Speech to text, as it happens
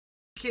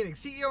Koenig,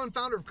 CEO and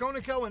founder of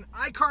Koenig & Co. and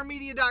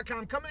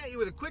iCarMedia.com, coming at you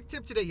with a quick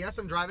tip today. Yes,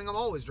 I'm driving. I'm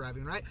always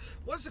driving, right?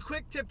 What's the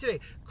quick tip today?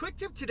 Quick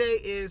tip today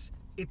is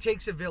it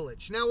takes a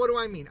village. Now, what do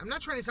I mean? I'm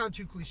not trying to sound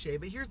too cliche,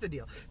 but here's the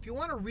deal. If you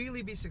want to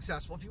really be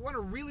successful, if you want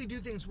to really do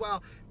things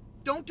well,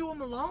 don't do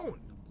them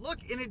alone.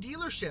 Look, in a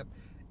dealership,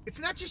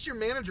 it's not just your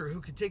manager who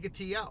could take a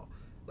TO.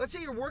 Let's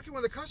say you're working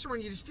with a customer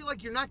and you just feel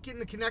like you're not getting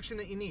the connection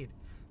that you need.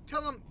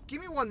 Tell them,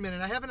 give me 1 minute.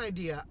 I have an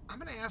idea. I'm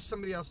going to ask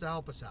somebody else to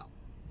help us out.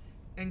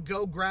 And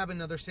go grab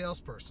another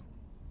salesperson.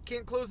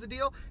 Can't close the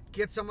deal?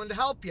 Get someone to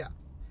help you.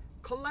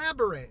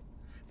 Collaborate.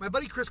 My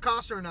buddy Chris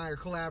Costner and I are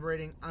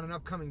collaborating on an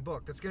upcoming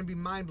book that's going to be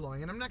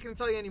mind-blowing, and I'm not going to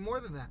tell you any more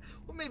than that.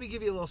 We'll maybe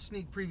give you a little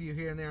sneak preview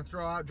here and there and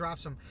drop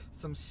some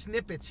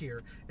snippets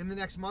here in the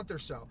next month or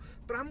so.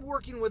 But I'm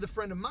working with a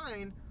friend of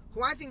mine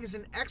who I think is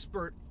an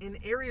expert in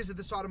areas of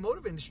this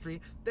automotive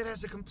industry that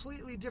has a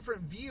completely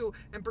different view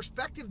and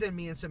perspective than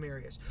me in some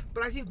areas.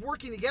 But I think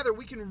working together,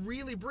 we can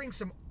really bring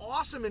some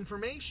awesome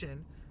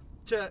information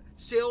to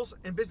sales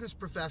and business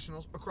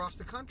professionals across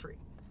the country.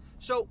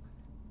 So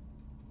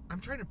I'm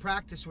trying to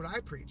practice what I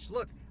preach.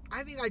 Look,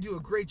 I think I do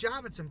a great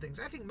job at some things.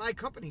 I think my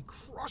company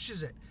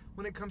crushes it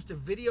when it comes to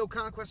video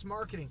conquest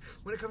marketing,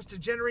 when it comes to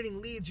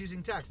generating leads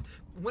using text,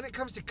 when it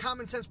comes to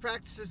common sense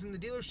practices in the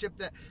dealership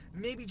that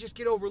maybe just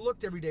get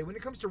overlooked every day, when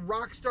it comes to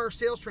rock star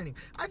sales training.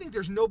 I think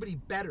there's nobody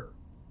better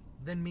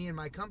than me and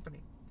my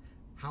company.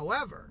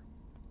 However,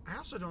 I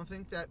also don't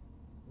think that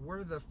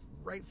we're the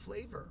right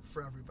flavor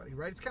for everybody,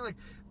 right? It's kind of like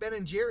Ben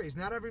and Jerry's.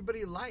 Not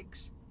everybody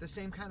likes the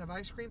same kind of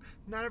ice cream.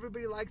 Not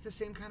everybody likes the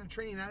same kind of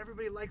training. Not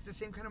everybody likes the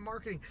same kind of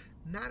marketing.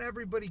 Not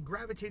everybody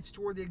gravitates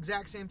toward the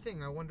exact same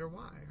thing. I wonder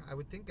why. I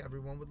would think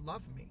everyone would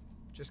love me.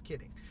 Just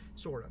kidding.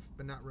 Sort of,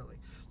 but not really.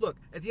 Look,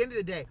 at the end of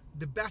the day,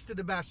 the best of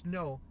the best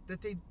know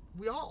that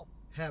we all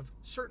have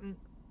certain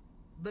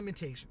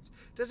limitations.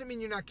 Doesn't mean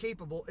you're not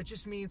capable. It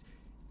just means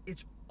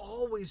it's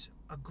always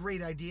a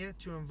great idea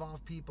to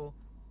involve people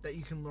that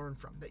you can learn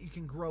from, that you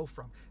can grow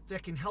from,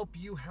 that can help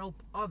you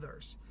help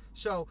others.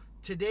 So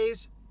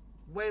today's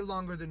way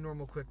longer than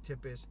normal quick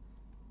tip is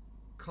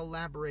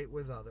collaborate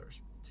with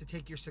others to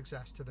take your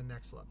success to the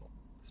next level.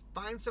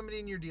 Find somebody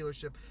in your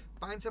dealership,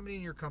 find somebody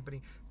in your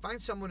company,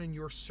 find someone in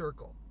your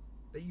circle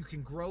that you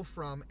can grow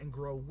from and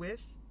grow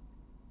with,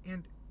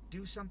 and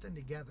do something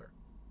together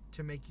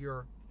to make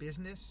your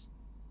business,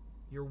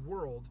 your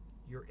world,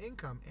 your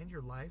income, and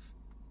your life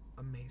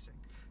amazing.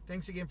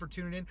 Thanks again for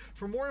tuning in.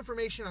 For more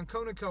information on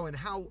Koenig & Co. and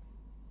how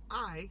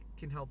I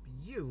can help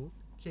you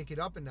kick it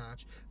up a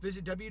notch,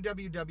 visit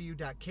www.konig.co.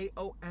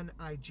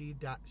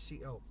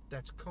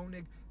 That's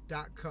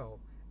Koenig.co.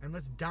 And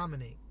let's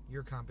dominate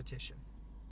your competition.